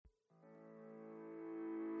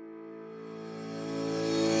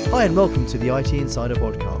Hi and welcome to the IT Insider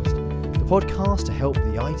Podcast, the podcast to help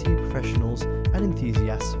the IT professionals and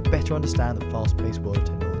enthusiasts better understand the fast-paced world of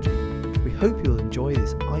technology. We hope you'll enjoy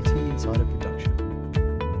this IT Insider production.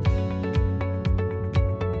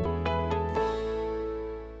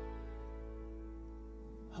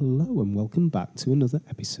 Hello and welcome back to another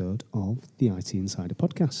episode of the IT Insider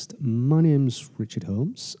Podcast. My name's Richard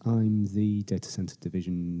Holmes. I'm the Data Center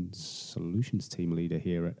Division Solutions Team Leader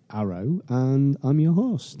here at Arrow, and I'm your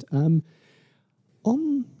host.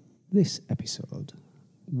 On this episode,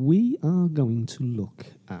 we are going to look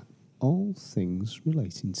at all things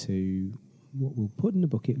relating to what we'll put in a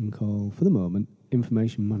bucket and call, for the moment,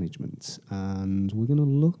 information management. And we're going to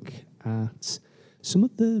look at some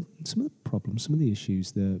of the problems, some of the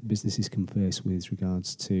issues that businesses can face with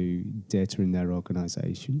regards to data in their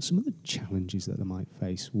organisation, some of the challenges that they might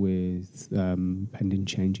face with pending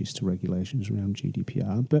changes to regulations around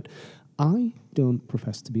GDPR. But I don't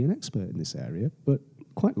profess to be an expert in this area, but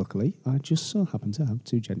quite luckily, I just so happen to have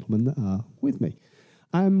two gentlemen that are with me.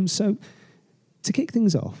 So to kick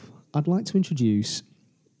things off, I'd like to introduce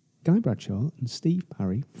Guy Bradshaw and Steve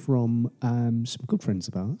Parry from some good friends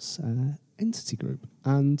of ours, Entity Group.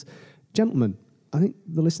 And gentlemen, I think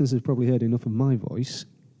the listeners have probably heard enough of my voice.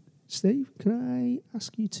 Steve, can I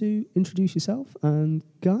ask you to introduce yourself, and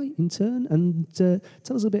Guy in turn, and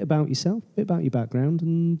tell us a bit about yourself, a bit about your background,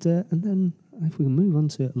 and then if we can move on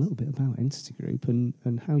to a little bit about Entity Group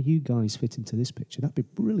and how you guys fit into this picture, that'd be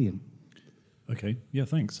brilliant. Okay, yeah,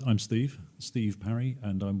 thanks. I'm Steve Parry,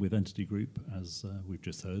 and I'm with Entity Group, as we've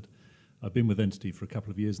just heard. I've been with Entity for a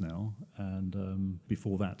couple of years now, and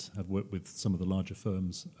before that I've worked with some of the larger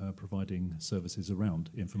firms providing services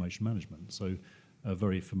around information management, so a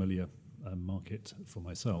very familiar market for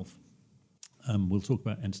myself. We'll talk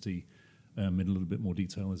about Entity in a little bit more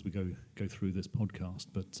detail as we go through this podcast,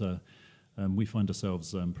 but we find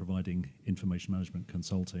ourselves providing information management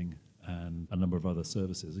consulting and a number of other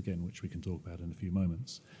services, again, which we can talk about in a few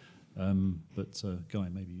moments. But Guy,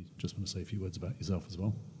 maybe you just want to say a few words about yourself as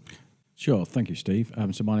well. Sure, thank you, Steve.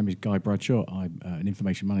 So my name is Guy Bradshaw. I'm in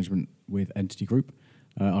information management with Entity Group.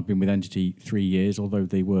 I've been with Entity 3 years, although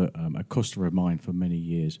they were a customer of mine for many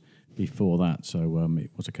years before that. So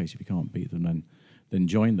it was a case if you can't beat them, then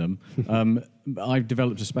join them. I've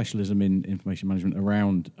developed a specialism in information management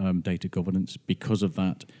around data governance. Because of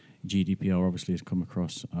that, GDPR obviously has come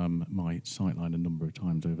across my sightline a number of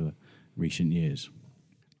times over the recent years.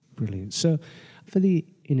 Brilliant. So for the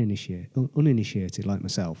uninitiated like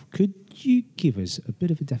myself, could you give us a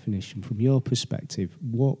bit of a definition from your perspective,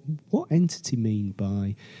 what Entity mean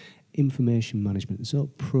by information management, the sort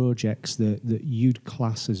of projects that you'd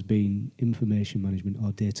class as being information management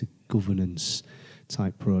or data governance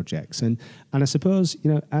type projects? And I suppose,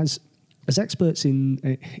 as experts in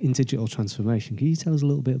digital transformation, can you tell us a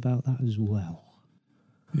little bit about that as well?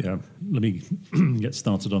 Yeah, let me get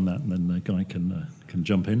started on that, and then Guy can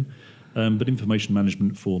jump in. But information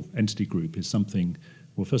management for Entity Group is something,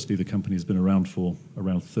 well, firstly, the company has been around for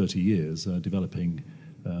around 30 years, developing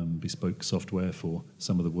bespoke software for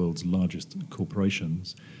some of the world's largest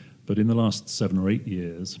corporations. But in the last 7 or 8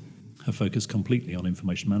 years, have focused completely on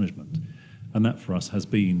information management. And that for us has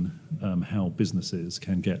been how businesses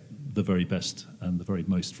can get the very best and the very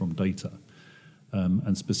most from data.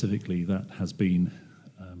 And specifically, that has been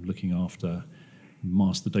looking after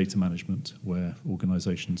master data management, where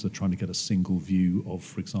organizations are trying to get a single view of,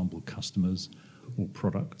 for example, customers or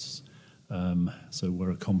products. So where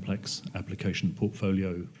a complex application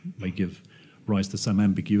portfolio may give rise to some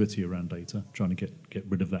ambiguity around data, trying to get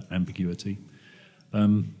rid of that ambiguity.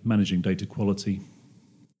 Managing data quality,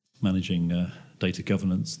 managing data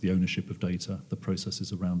governance, the ownership of data, the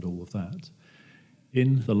processes around all of that.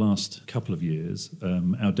 In the last couple of years,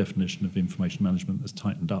 our definition of information management has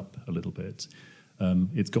tightened up a little bit.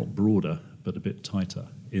 It's got broader, but a bit tighter,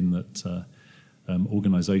 in that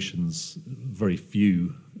organizations, very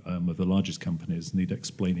few of the largest companies, need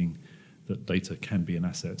explaining that data can be an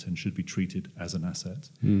asset and should be treated as an asset.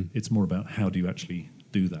 It's more about how do you actually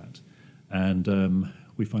do that. And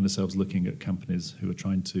we find ourselves looking at companies who are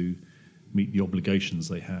trying to meet the obligations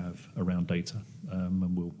they have around data.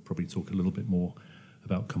 And we'll probably talk a little bit more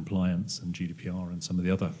about compliance and GDPR and some of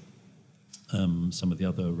the other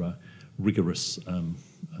rigorous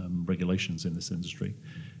regulations in this industry.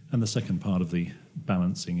 And the second part of the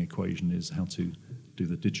balancing equation is how to do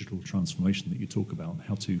the digital transformation that you talk about,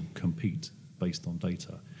 how to compete based on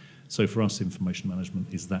data. So for us, information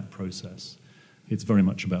management is that process. It's very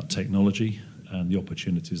much about technology and the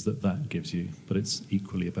opportunities that gives you, but it's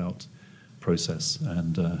equally about process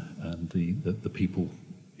and the people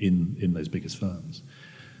in those biggest firms.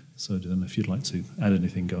 So then if you'd like to add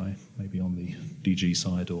anything, Guy, maybe on the DG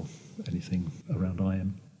side or anything around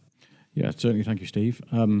IM. Yeah, certainly. Thank you, Steve.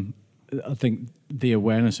 I think the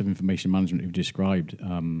awareness of information management you've described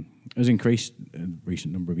has increased in a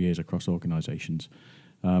recent number of years across organisations.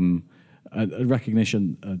 A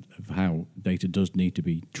recognition of how data does need to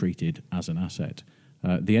be treated as an asset.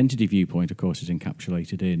 The entity viewpoint, of course, is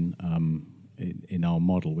encapsulated in our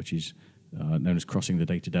model, which is known as crossing the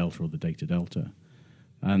data delta or the data delta.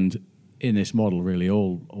 And in this model, really,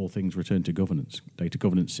 all things return to governance. Data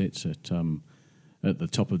governance sits at the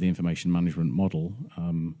top of the information management model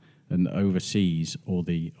and oversees all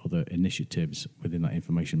the other initiatives within that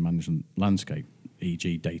information management landscape,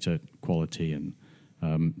 e.g. data quality and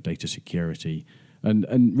data security,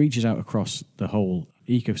 and reaches out across the whole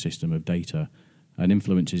ecosystem of data and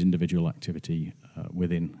influences individual activity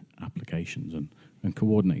within applications and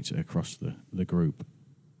coordinates it across the group.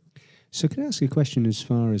 So can I ask you a question as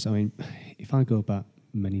far as, I mean, if I go back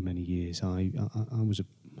many, many years, I was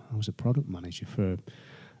a product manager for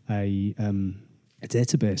a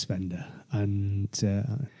database vendor, and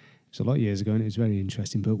it was a lot of years ago, and it was very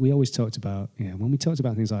interesting. But we always talked about, when we talked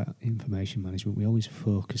about things like information management, we always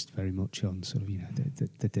focused very much on sort of,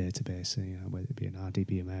 the database, whether it be an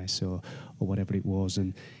RDBMS or whatever it was,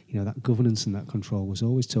 and that governance and that control was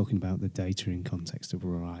always talking about the data in context of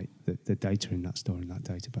the data in that store in that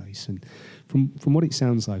database. And from what it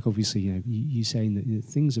sounds like, obviously, you're saying that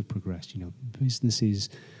things have progressed. Businesses.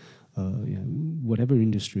 Whatever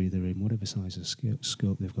industry they're in, whatever size of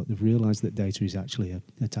scope they've got, they've realised that data is actually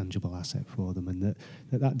a tangible asset for them, and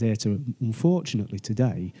that data, unfortunately,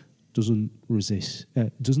 today doesn't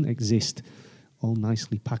exist all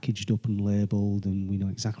nicely packaged up and labelled, and we know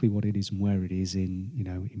exactly what it is and where it is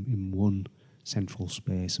in one central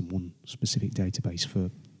space and one specific database for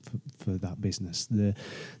that business.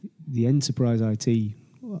 The enterprise IT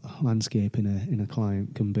landscape in a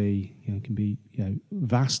client can be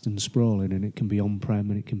vast and sprawling, and it can be on-prem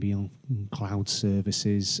and it can be on cloud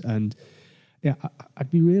services. And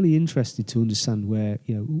I'd be really interested to understand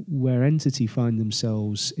where entity find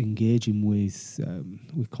themselves engaging with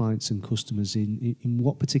clients and customers in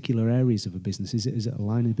what particular areas of a business. Is it a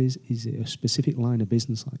line of is it a specific line of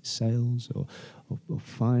business like sales or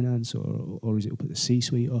finance, or is it up at the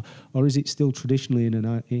C-suite, or is it still traditionally in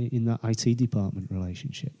that IT department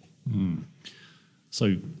relationship?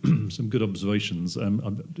 So some good observations.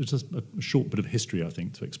 Just a short bit of history, I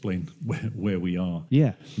think, to explain where we are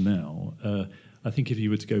now. I think if you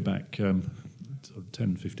were to go back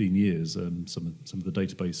 10, 15 years, some of the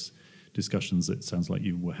database discussions, it sounds like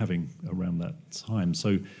you were having around that time.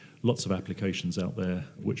 So lots of applications out there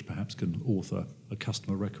which perhaps can author a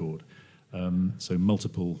customer record. So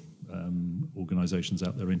multiple organisations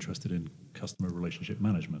out there interested in customer relationship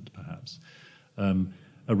management, perhaps.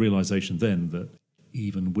 A realisation then that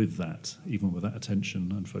even with that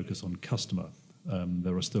attention and focus on customer,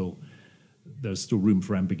 there's still room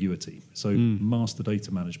for ambiguity. So master data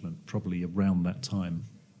management, probably around that time,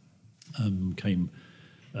 came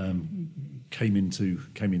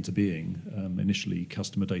into being. Initially,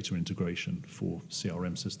 customer data integration for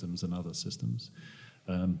CRM systems and other systems,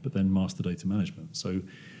 but then master data management. So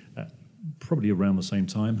probably around the same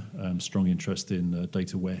time, strong interest in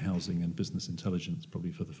data warehousing and business intelligence,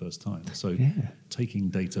 probably for the first time. So taking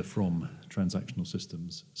data from transactional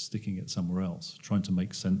systems, sticking it somewhere else, trying to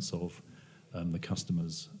make sense of the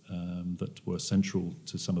customers that were central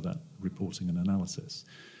to some of that reporting and analysis.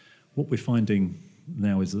 What we're finding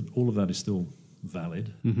now is that all of that is still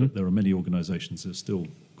valid, but there are many organisations that have still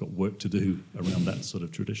got work to do around that sort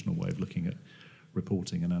of traditional way of looking at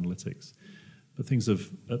reporting and analytics. But things have,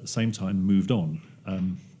 at the same time, moved on.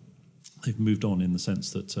 They've moved on in the sense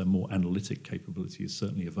that more analytic capability is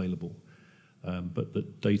certainly available. But the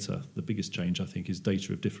data, the biggest change, I think, is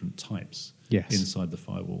data of different types. Yes. Inside the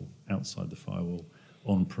firewall, outside the firewall,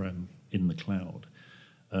 on-prem, in the cloud.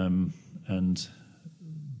 And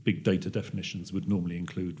big data definitions would normally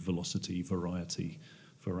include velocity, variety,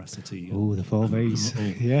 veracity. Oh, the 4 V's.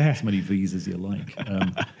 As many V's as you like.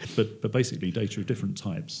 But basically data of different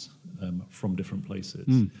types from different places.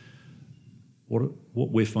 What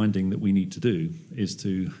we're finding that we need to do is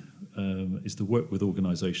to work with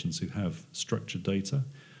organisations who have structured data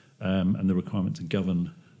and the requirement to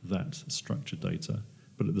govern that structured data,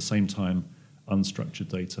 but at the same time unstructured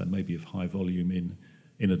data, maybe of high volume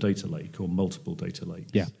in a data lake or multiple data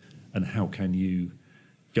lakes. Yeah. And how can you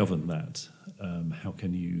govern that? How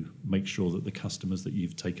can you make sure that the customers that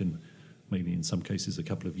you've taken, maybe in some cases a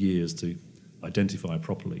couple of years to identify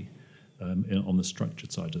properly on the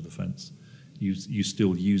structured side of the fence, you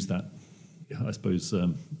still use that I suppose,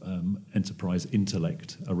 enterprise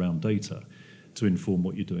intellect around data to inform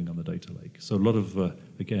what you're doing on the data lake. So a lot of,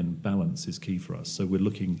 again, balance is key for us. So we're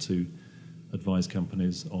looking to advise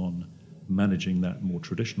companies on managing that more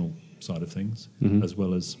traditional side of things, as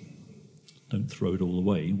well as don't throw it all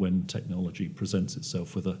away when technology presents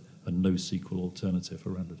itself with a NoSQL alternative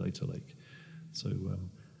around the data lake. So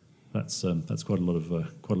that's quite a lot of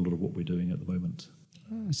what we're doing at the moment.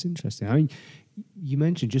 Oh, that's interesting. I mean, you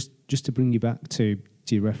mentioned just to bring you back to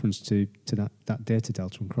your reference to that data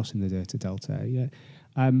delta and crossing the data delta. Yeah,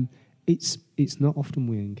 it's not often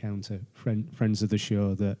we encounter friends of the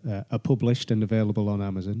show that are published and available on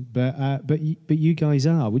Amazon, but you guys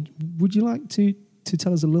are. Would you like to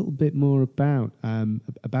tell us a little bit more about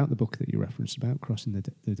the book that you referenced, about crossing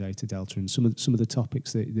the data delta, and some of the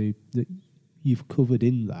topics that you've covered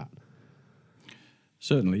in that?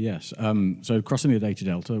 Certainly, yes. So Crossing the Data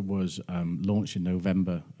Delta was launched in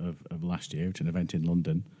November of last year at an event in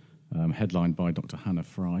London, headlined by Dr. Hannah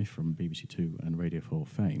Fry from BBC Two and Radio 4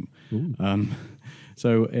 fame.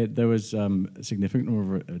 There was a significant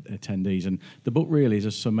number of attendees, and the book really is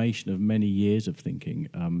a summation of many years of thinking.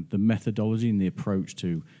 The methodology and the approach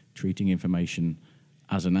to treating information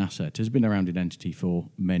as an asset has been around in Entity for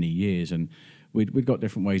many years, and we've got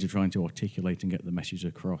different ways of trying to articulate and get the message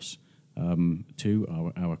across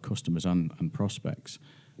to our customers and prospects.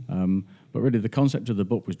 But really the concept of the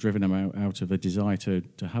book was driven out of a desire to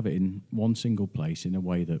have it in one single place in a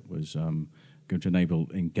way that was going to enable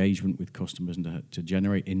engagement with customers and to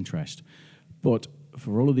generate interest. But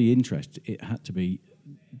for all of the interest, it had to be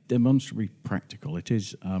demonstrably practical. It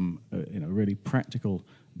is a really practical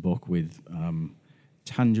book with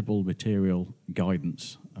tangible material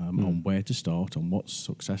guidance on where to start, on what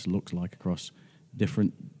success looks like across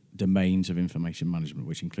different domains of information management,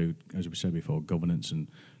 which include, as we said before, governance and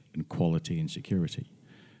quality and security.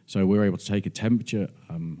 So we're able to take a temperature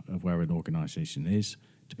of where an organisation is,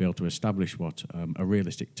 to be able to establish what a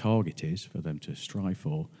realistic target is for them to strive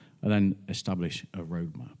for, and then establish a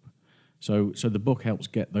roadmap. So the book helps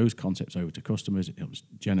get those concepts over to customers. It helps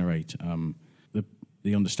generate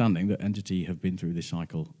the understanding that Entity have been through this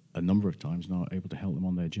cycle a number of times and are able to help them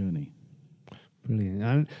on their journey.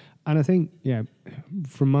 Brilliant. And I think,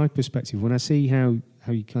 from my perspective, when I see how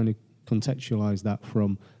you kind of contextualise that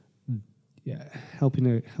from helping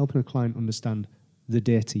a client understand the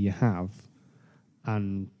data you have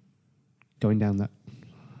and going down that,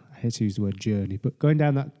 I hate to use the word journey, but going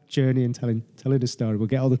down that journey and telling a story, we'll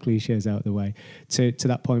get all the cliches out of the way, to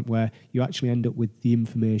that point where you actually end up with the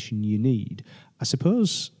information you need. I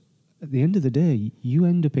suppose at the end of the day, you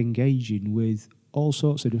end up engaging with all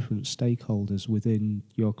sorts of different stakeholders within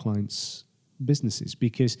your clients' businesses,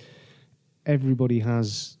 because everybody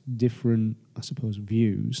has different, I suppose,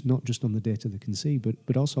 views, not just on the data they can see,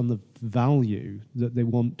 but also on the value that they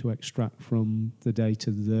want to extract from the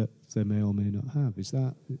data that they may or may not have. Is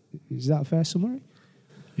that a fair summary?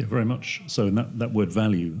 Yeah, very much. So that word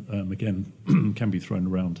value, again, can be thrown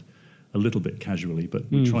around a little bit casually,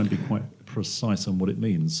 but we try and be quite precise on what it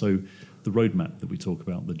means. So the roadmap that we talk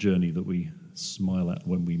about, the journey that we smile at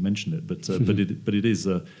when we mention it, but it is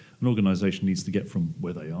an organisation needs to get from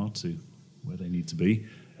where they are to where they need to be,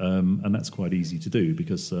 and that's quite easy to do,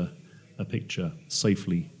 because a picture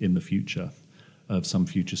safely in the future of some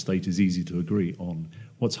future state is easy to agree on.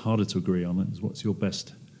 What's harder to agree on is what's your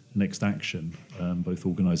best next action, both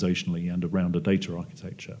organisationally and around a data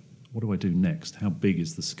architecture. What do I do next? How big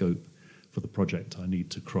is the scope for the project I need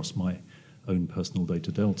to cross my own personal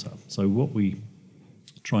data delta? So what we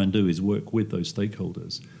try and do is work with those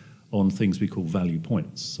stakeholders on things we call value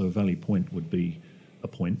points. So a value point would be a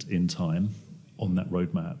point in time on that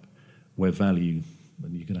roadmap where value,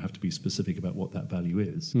 and you're going to have to be specific about what that value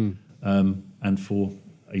is, and for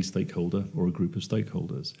a stakeholder or a group of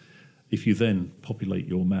stakeholders. If you then populate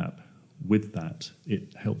your map with that,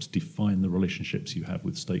 it helps define the relationships you have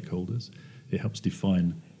with stakeholders. It helps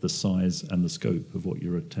define the size and the scope of what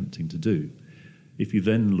you're attempting to do. If you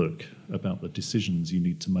then look about the decisions you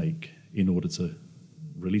need to make in order to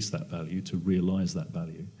release that value, to realise that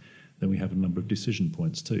value, then we have a number of decision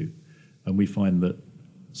points too. And we find that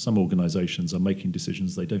some organisations are making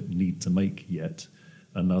decisions they don't need to make yet,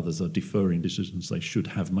 and others are deferring decisions they should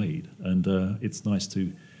have made. And it's nice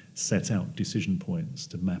to set out decision points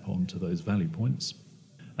to map onto those value points.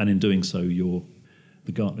 And in doing so,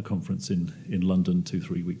 the Gartner conference in London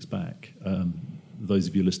 2-3 weeks back, those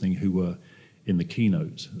of you listening who were in the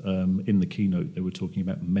keynote they were talking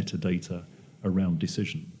about metadata around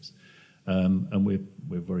decisions, and we're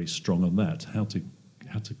very strong on that. How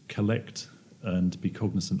to collect and be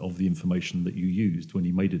cognizant of the information that you used when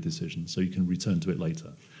you made a decision, so you can return to it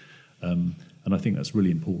later. And I think that's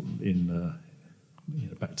really important in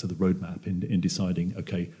back to the roadmap in deciding,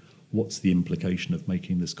 okay, what's the implication of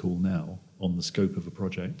making this call now on the scope of a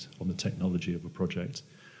project, on the technology of a project,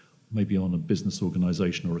 maybe on a business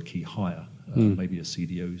organisation or a key hire, maybe a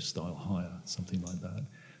CDO style hire, something like that.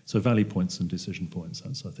 So value points and decision points,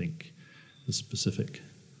 that's, I think, the specific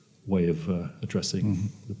way of addressing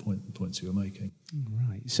the points you were making.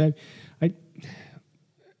 Right. So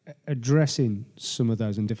addressing some of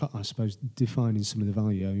those and I suppose defining some of the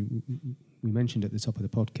value, we mentioned at the top of the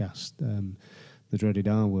podcast the dreaded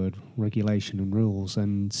R word, regulation and rules.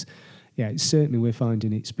 And yeah, certainly we're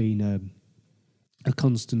finding it's been a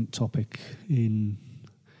constant topic in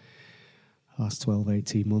last 12,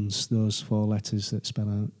 18 months, those 4 letters that spell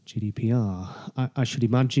out GDPR. I should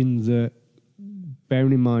imagine that,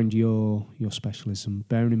 bearing in mind your specialism,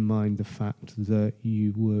 bearing in mind the fact that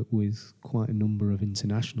you work with quite a number of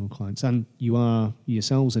international clients, and you are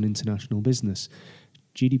yourselves an international business,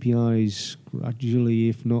 GDPR is gradually,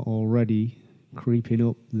 if not already, creeping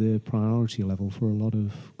up the priority level for a lot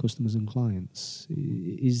of customers and clients.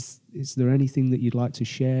 Is there anything that you'd like to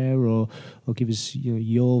share or give us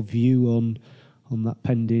your view on that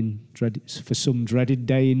pending for some dreaded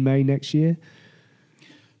day in May next year?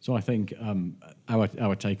 So I think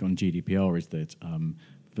our take on GDPR is that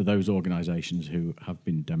for those organisations who have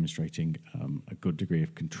been demonstrating a good degree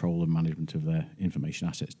of control and management of their information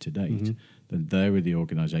assets to date, then there are the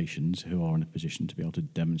organisations who are in a position to be able to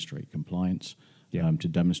demonstrate compliance, to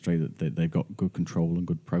demonstrate that they've got good control and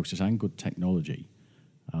good process and good technology.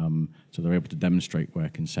 So they're able to demonstrate where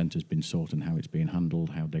consent has been sought and how it's being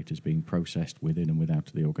handled, how data is being processed within and without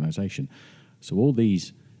the organisation. So all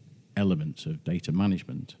these elements of data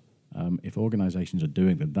management, if organisations are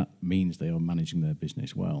doing them, that means they are managing their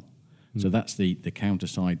business well. So that's the counter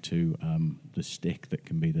side to the stick that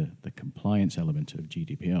can be the compliance element of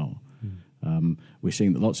GDPR. We're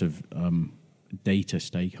seeing that lots of data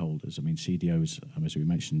stakeholders, I mean CDOs, as we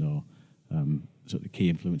mentioned, are sort of the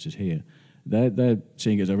key influencers here. They're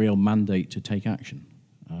seeing it as a real mandate to take action.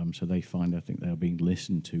 So they find, I think, they're being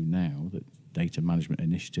listened to now, that data management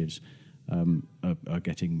initiatives are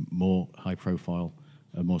getting more high profile,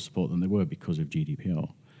 more support than they were because of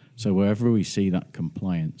GDPR. So wherever we see that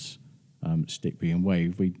compliance stick being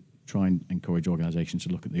waved, we try and encourage organisations to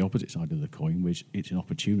look at the opposite side of the coin, which it's an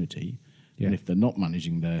opportunity. Yeah. And if they're not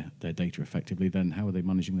managing their data effectively, then how are they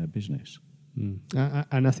managing their business?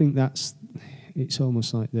 And I think it's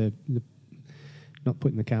almost like the not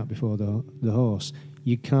putting the cart before the horse.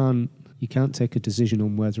 You can't take a decision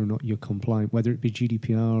on whether or not you're compliant, whether it be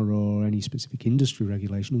GDPR or any specific industry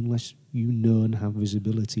regulation, unless you know and have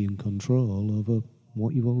visibility and control over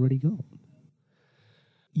what you've already got.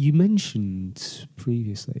 You mentioned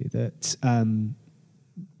previously that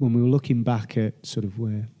when we were looking back at sort of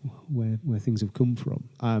where things have come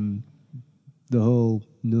from, the whole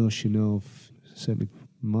notion of, certainly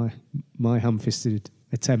my ham-fisted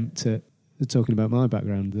attempt at talking about my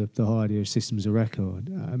background, the whole idea of systems of record.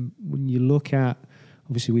 When you look at,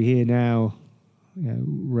 obviously we hear now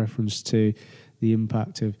reference to the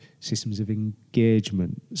impact of systems of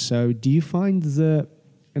engagement. So do you find that,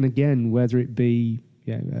 and again, whether it be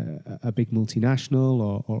a big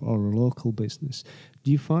multinational or a local business,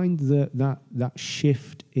 do you find that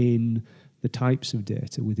shift in the types of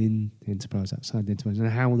data within the enterprise, outside the enterprise, and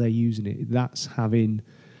how they're using it, that's having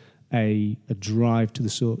a drive to the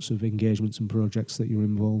sorts of engagements and projects that you're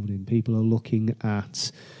involved in? People are looking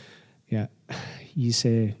at, you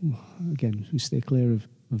say, again, we stay clear of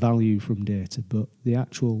value from data, but the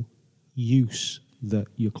actual use that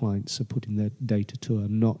your clients are putting their data to are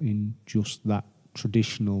not in just that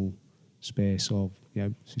traditional space of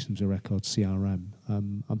systems of record, CRM.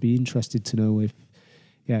 I'd be interested to know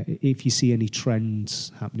if you see any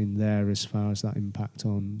trends happening there as far as that impact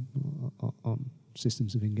on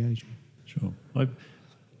systems of engagement. Sure.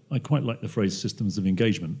 I quite like the phrase systems of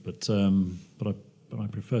engagement, but I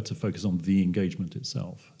prefer to focus on the engagement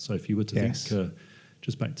itself. So if you were to think,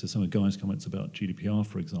 just back to some of Guy's comments about GDPR,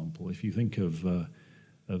 for example, if you think of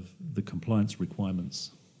the compliance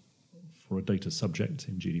requirements for a data subject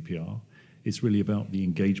in GDPR, it's really about the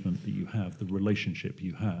engagement that you have, the relationship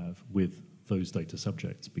you have with those data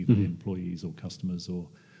subjects, be they employees or customers or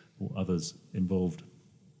others involved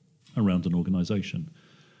around an organisation.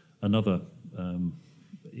 Another,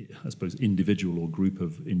 I suppose, individual or group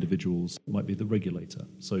of individuals might be the regulator.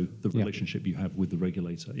 So the relationship you have with the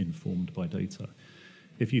regulator informed by data.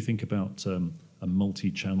 If you think about a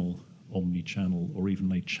multi-channel, omni-channel, or even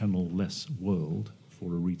a channel-less world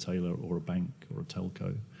for a retailer or a bank or a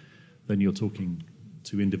telco, then you're talking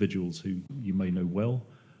to individuals who you may know well,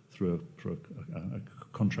 through a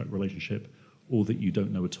contract relationship, or that you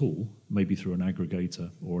don't know at all, maybe through an aggregator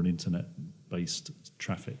or an internet-based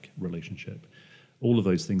traffic relationship. All of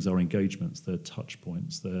those things are engagements, they're touch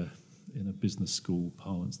points, they're, in a business school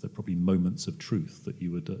parlance, they're probably moments of truth that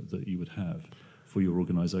you would have for your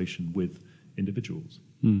organisation with individuals.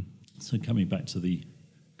 So coming back to the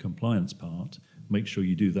compliance part, make sure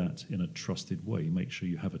you do that in a trusted way. Make sure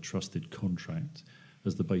you have a trusted contract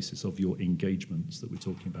as the basis of your engagements that we're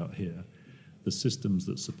talking about here. The systems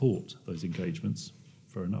that support those engagements,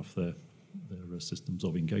 fair enough, they're systems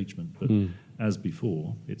of engagement, but as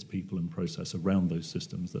before, it's people and process around those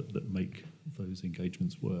systems that make those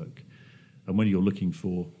engagements work. And when you're looking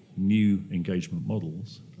for new engagement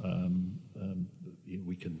models,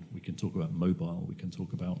 we can talk about mobile, we can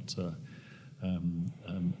talk about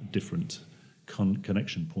different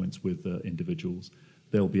connection points with individuals.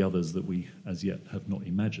 There'll be others that we as yet have not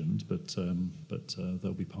imagined, but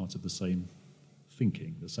they'll be part of the same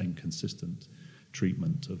thinking, the same consistent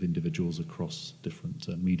treatment of individuals across different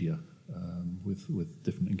media with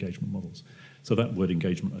different engagement models. So that word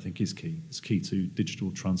engagement, I think, is key. It's key to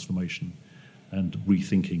digital transformation and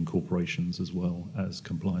rethinking corporations as well as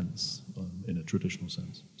compliance in a traditional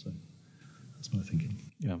sense. So that's my thinking.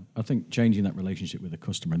 Yeah, I think changing that relationship with the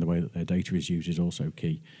customer and the way that their data is used is also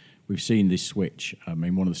key. We've seen this switch. I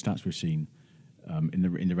mean, one of the stats we've seen in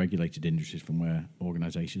the regulated industries from where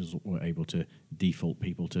organisations were able to default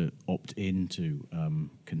people to opt into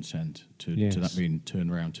consent to that being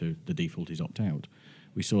turned around to the default is opt out.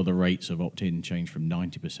 We saw the rates of opt in change from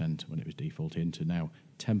 90% when it was default in to now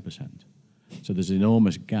 10%. So there's an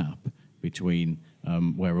enormous gap between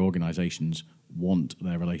where organisations want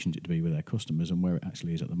their relationship to be with their customers and where it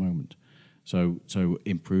actually is at the moment. So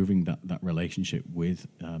improving that relationship with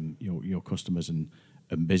your customers and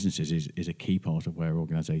businesses is a key part of where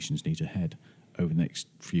organisations need to head over the next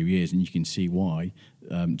few years, and you can see why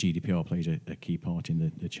GDPR plays a key part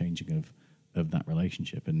in the changing of that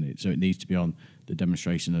relationship. And so it needs to be on the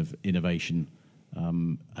demonstration of innovation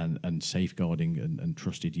and safeguarding and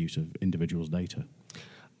trusted use of individuals' data.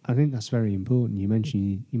 I think that's very important. You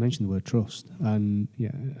mentioned the word trust, and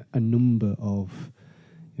a number of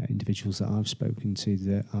individuals that I've spoken to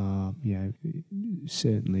that are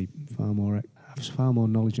certainly far more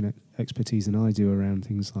knowledge and expertise than I do around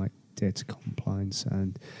things like data compliance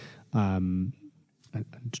and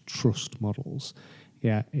trust models.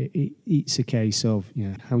 It's a case of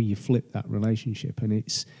how you flip that relationship, and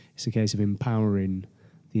it's a case of empowering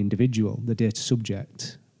the individual, the data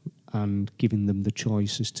subject, and giving them the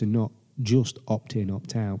choice as to not just opt in,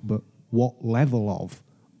 opt out, but what level of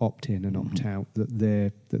opt in and opt out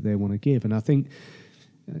that they want to give. And I think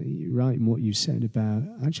you're right in what you said about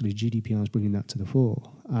actually GDPR is bringing that to the fore.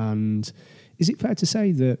 And is it fair to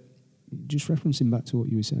say that, just referencing back to what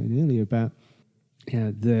you were saying earlier about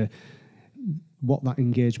what that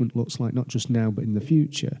engagement looks like, not just now but in the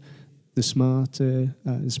future, the smarter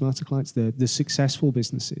clients, the successful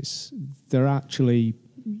businesses, they're actually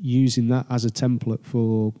using that as a template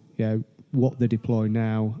for what they deploy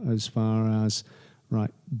now, as far as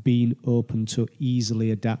being open to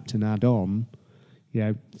easily adapt and add on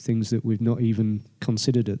things that we've not even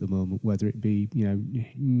considered at the moment, whether it be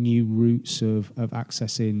new routes of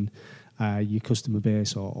accessing your customer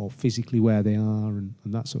base or physically where they are and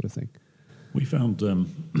that sort of thing. We found,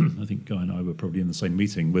 I think Guy and I were probably in the same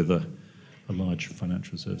meeting with a large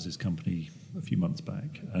financial services company a few months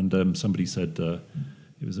back, and somebody said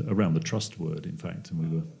it was around the trust word, in fact, and we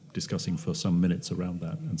were discussing for some minutes around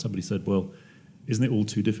that, and somebody said, well, isn't it all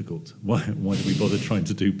too difficult? Why do we bother trying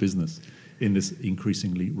to do business in this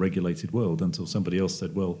increasingly regulated world? Until somebody else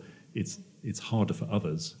said, well, it's harder for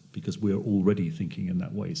others because we're already thinking in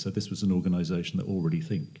that way. So this was an organisation that already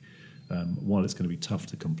think. While it's going to be tough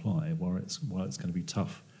to comply, while it's going to be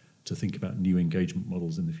tough to think about new engagement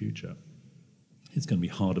models in the future, it's going to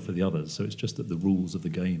be harder for the others. So it's just that the rules of the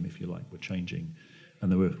game, if you like, were changing.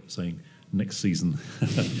 And they were saying next season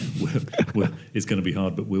it's going to be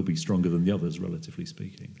hard, but we'll be stronger than the others, relatively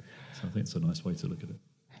speaking. So I think it's a nice way to look at it.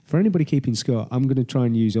 For anybody keeping score, I'm going to try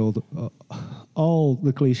and use all the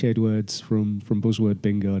cliched words from buzzword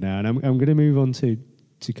bingo now, and I'm going to move on to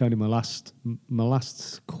kind of my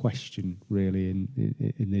last question really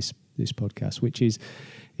in this podcast, which is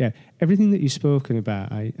everything that you've spoken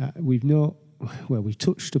about. We've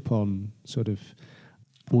touched upon sort of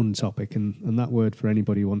one topic, and that word for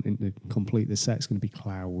anybody wanting to complete the set is going to be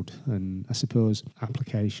cloud, and I suppose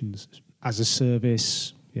applications as a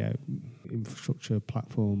service, infrastructure,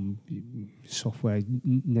 platform, software,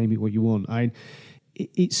 name it what you want.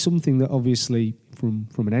 it's something that obviously from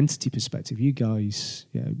an entity perspective, you guys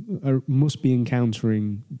must be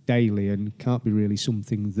encountering daily, and can't be really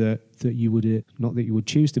something that you would, not that you would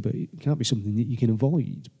choose to, but it can't be something that you can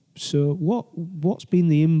avoid. So what's been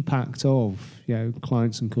the impact of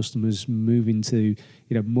clients and customers moving to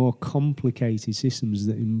more complicated systems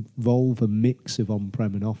that involve a mix of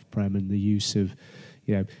on-prem and off-prem, and the use of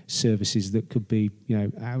services that could be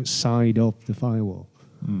outside of the firewall?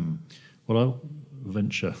 Well, I'll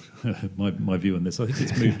venture my view on this. I think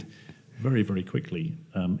it's moved very, very quickly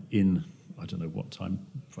in, I don't know what time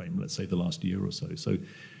frame, let's say the last year or so. So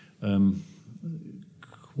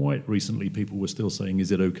quite recently, people were still saying,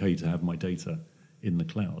 is it okay to have my data in the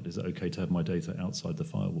cloud? Is it okay to have my data outside the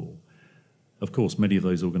firewall? Of course, many of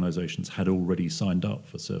those organizations had already signed up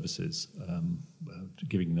for services,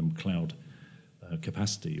 giving them cloud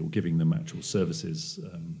capacity or giving them actual services.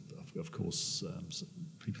 Of course,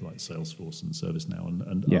 people like Salesforce and ServiceNow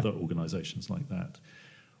and other organizations like that.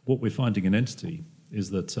 What we're finding in Entity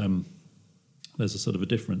is that there's a sort of a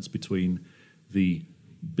difference between the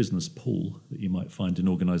business pull that you might find in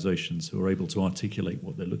organizations who are able to articulate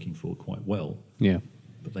what they're looking for quite well,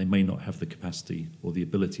 but they may not have the capacity or the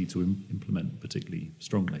ability to implement particularly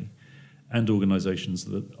strongly, and organizations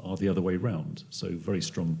that are the other way around, so very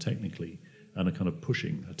strong technically and a kind of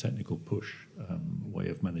pushing, a technical push way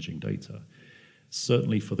of managing data.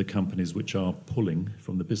 Certainly for the companies which are pulling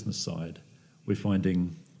from the business side, we're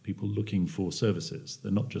finding people looking for services.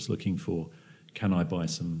 They're not just looking for, can I buy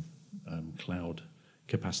some cloud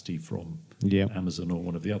capacity from Amazon or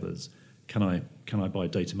one of the others? Can I buy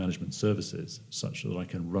data management services such that I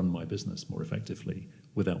can run my business more effectively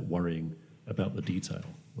without worrying about the detail,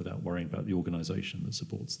 without worrying about the organization that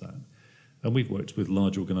supports that? And we've worked with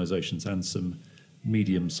large organizations and some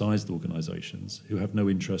medium-sized organizations who have no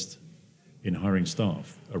interest in hiring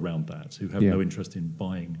staff around that, who have no interest in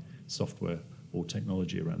buying software or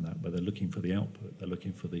technology around that, but they're looking for the output, they're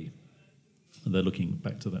looking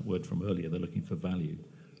back to that word from earlier, they're looking for value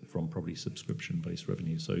from probably subscription-based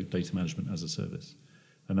revenue, so data management as a service.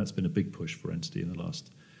 And that's been a big push for Entity in the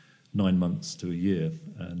last 9 months to a year,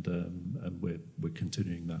 and we're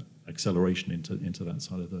continuing that acceleration into that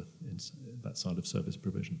side of service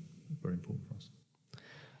provision. Very important for us.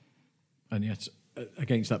 And yet,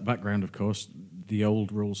 against that background, of course, the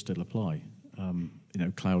old rules still apply.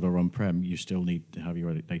 Cloud or on-prem, you still need to have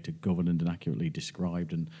your data governed and accurately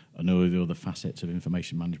described, and all the other facets of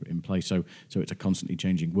information management in place. So it's a constantly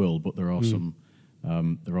changing world, but there are some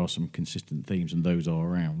consistent themes, and those are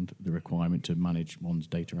around the requirement to manage one's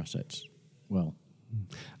data assets well.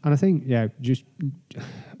 And I think, just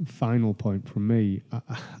final point from me,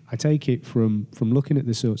 I take it from looking at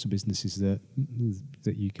the sorts of businesses that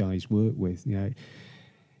you guys work with, it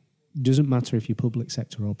doesn't matter if you're public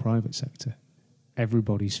sector or private sector,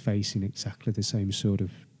 everybody's facing exactly the same sort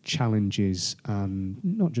of challenges, and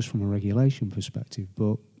not just from a regulation perspective,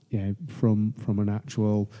 but from an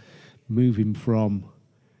actual moving from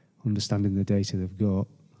understanding the data they've got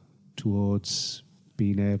towards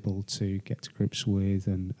being able to get to grips with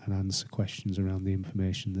and answer questions around the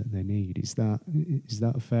information that they need. Is that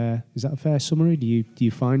a fair summary? Do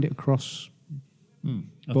you find it across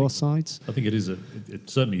both sides? I think it is.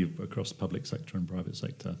 It's certainly across public sector and private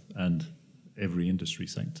sector and every industry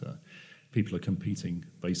sector. People are competing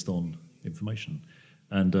based on information,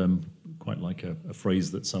 and quite like a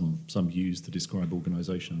phrase that some use to describe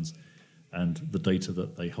organisations and the data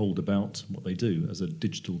that they hold about what they do as a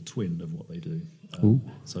digital twin of what they do.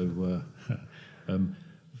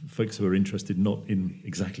 Folks who are interested not in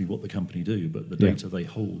exactly what the company do, but the data they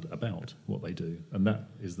hold about what they do, and that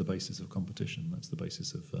is the basis of competition. That's the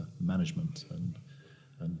basis of management and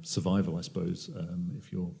survival, I suppose,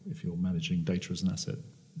 if you're managing data as an asset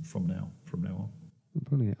from now on.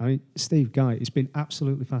 Brilliant. Steve, Guy, it's been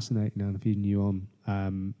absolutely fascinating having you on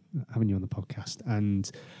the podcast, and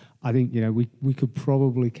I think we could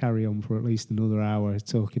probably carry on for at least another hour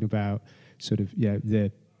talking about sort of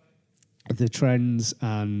the trends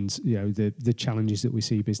and the challenges that we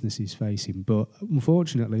see businesses facing. But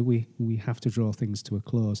unfortunately, we have to draw things to a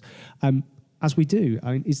close. As we do,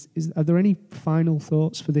 are there any final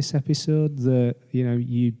thoughts for this episode that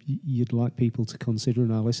you'd like people to consider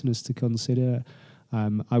and our listeners to consider?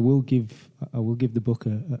 I will give the book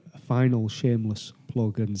a final shameless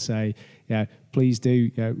plug and say, please do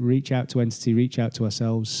reach out to Entity, reach out to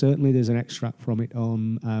ourselves. Certainly, there's an extract from it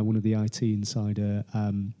on one of the IT Insider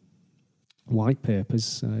white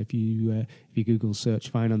papers. If you Google search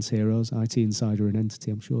Finance Heroes, IT Insider and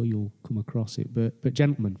Entity, I'm sure you'll come across it. But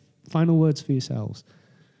gentlemen, final words for yourselves.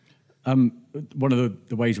 One of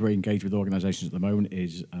the ways we engage with organisations at the moment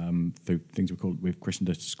is through things we've christened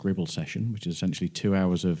a scribble session, which is essentially 2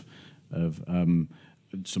 hours of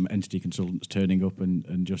some entity consultants turning up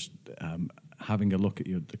and just having a look at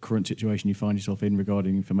the current situation you find yourself in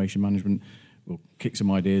regarding information management. We'll kick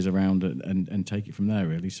some ideas around and take it from there,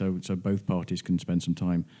 really. So both parties can spend some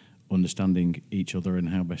time understanding each other and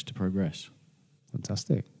how best to progress.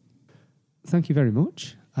 Fantastic. Thank you very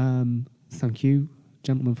much. Thank you,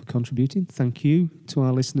 gentlemen, for contributing. Thank you to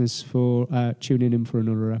our listeners for tuning in for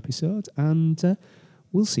another episode. And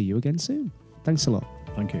we'll see you again soon. Thanks a lot.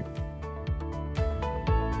 Thank you.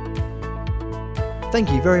 Thank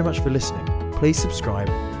you very much for listening. Please subscribe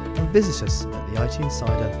and visit us at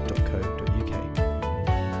theitinsider.com.